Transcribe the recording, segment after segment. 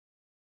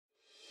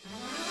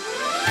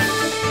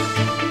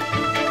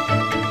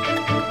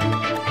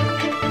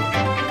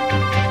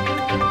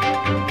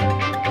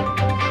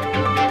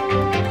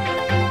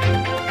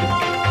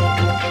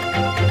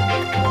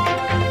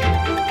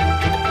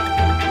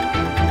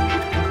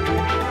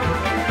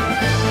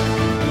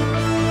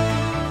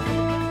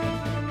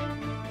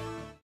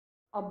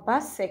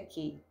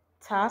Obaseki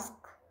task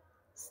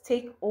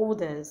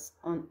stakeholders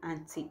on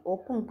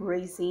anti-open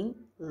grazing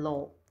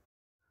law.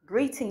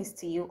 Greetings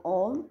to you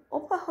all.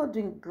 Hope we're all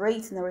doing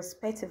great in our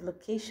respective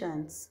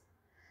locations.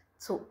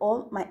 To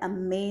all my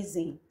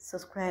amazing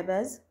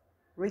subscribers,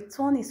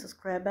 returning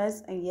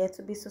subscribers, and yet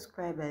to be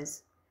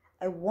subscribers,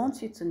 I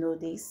want you to know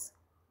this.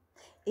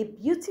 A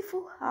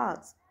beautiful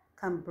heart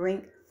can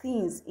bring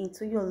things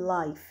into your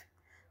life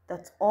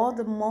that all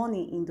the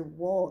money in the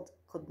world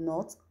could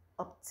not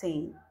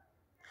obtain.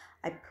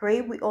 I pray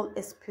we all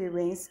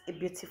experience a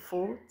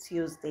beautiful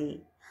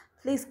Tuesday.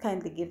 Please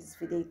kindly give this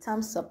video a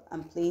thumbs up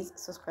and please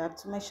subscribe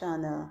to my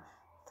channel.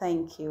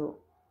 Thank you.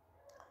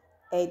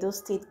 Edo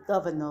State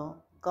Governor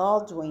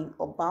Godwin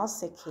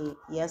Obaseki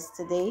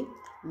yesterday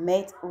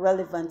met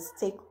relevant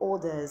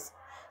stakeholders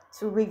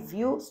to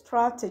review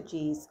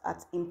strategies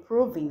at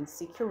improving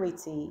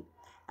security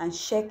and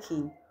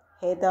checking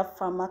header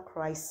farmer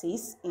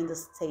crisis in the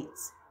state.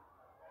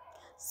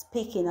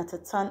 Speaking at a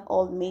town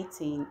hall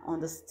meeting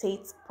on the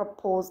state's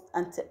proposed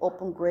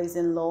anti-open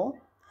grazing law,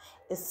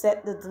 he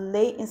said the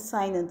delay in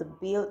signing the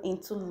bill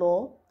into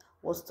law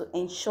was to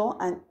ensure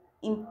an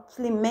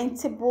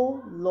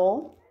implementable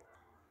law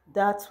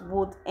that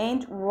would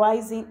end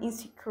rising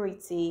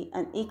insecurity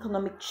and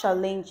economic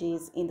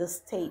challenges in the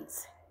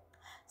state.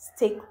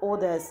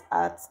 Stakeholders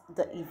at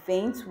the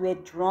event were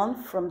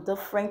drawn from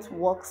different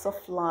walks of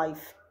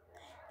life,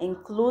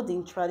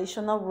 including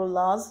traditional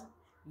rulers,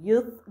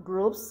 youth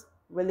groups,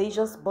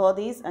 religious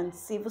bodies, and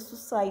civil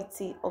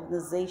society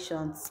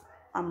organizations,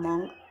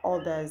 among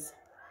others.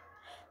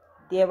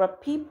 There are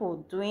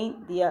people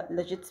doing their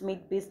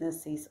legitimate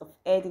businesses of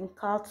herding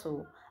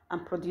cattle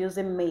and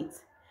producing meat,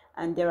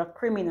 and there are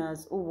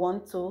criminals who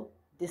want to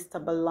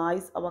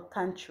destabilize our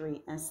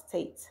country and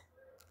state.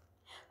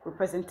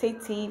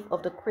 Representative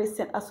of the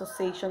Christian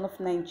Association of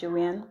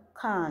Nigerian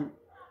 (CAN)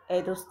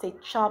 Edo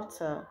State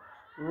Chapter,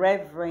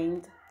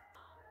 Reverend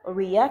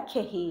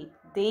Oriakehi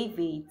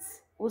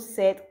Davids, who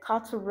said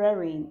cattle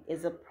rearing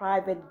is a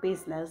private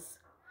business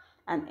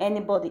and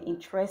anybody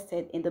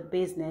interested in the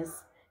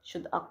business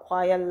should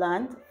acquire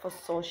land for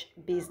such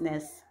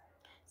business,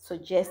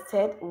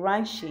 suggested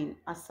ranching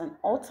as an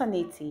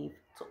alternative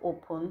to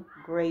open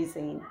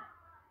grazing.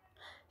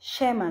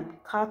 Chairman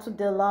Cattle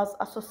Dealers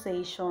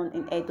Association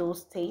in Edo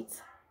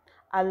State,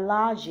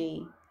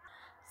 Alhaji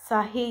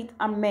Saeed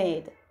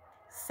Ahmed,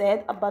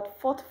 said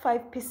about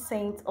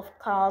 45% of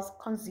cows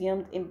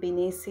consumed in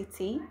Benin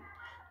City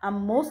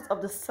and most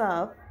of the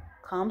south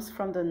comes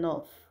from the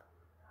north.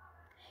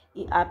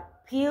 He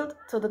appealed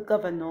to the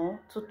governor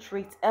to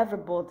treat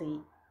everybody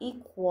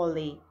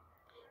equally,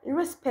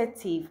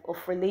 irrespective of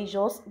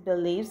religious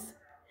beliefs,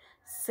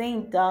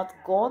 saying that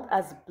God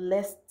has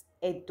blessed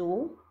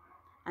Edo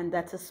and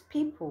that his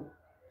people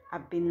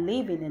have been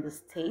living in the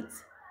state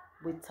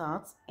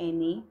without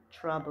any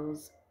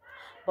troubles.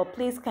 But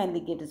please kindly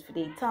give this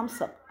video a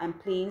thumbs up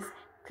and please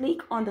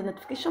click on the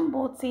notification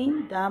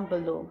button down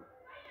below.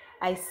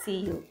 I see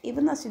you.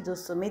 Even as you do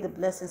so, may the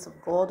blessings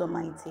of God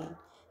Almighty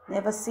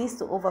never cease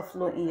to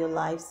overflow in your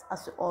lives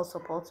as you all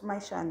support my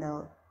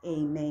channel.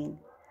 Amen.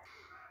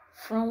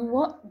 From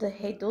what the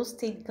Edo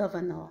State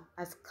Governor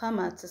has come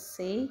out to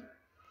say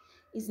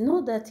is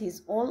not that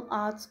he's all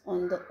out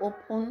on the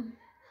open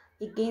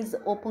against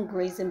the open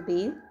grazing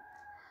bill.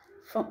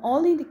 From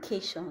all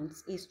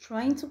indications, he's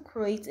trying to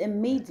create a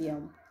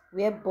medium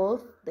where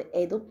both the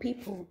Edo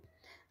people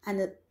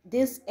and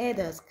these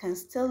herders can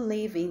still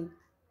live in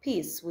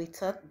peace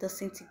without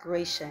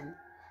disintegration.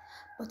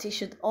 But he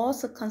should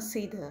also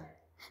consider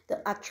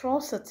the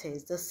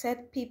atrocities the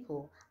said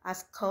people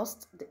has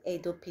caused the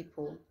Edo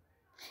people.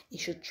 He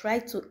should try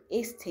to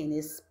hasten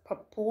his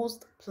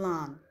proposed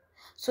plan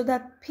so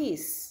that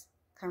peace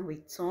can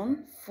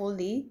return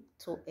fully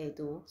to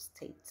Edo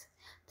State.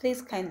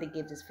 Please kindly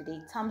give this video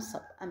a thumbs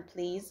up and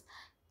please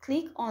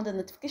click on the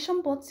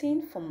notification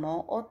button for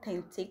more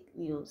authentic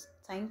news.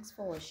 Thanks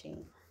for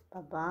watching.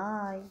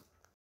 Bye-bye.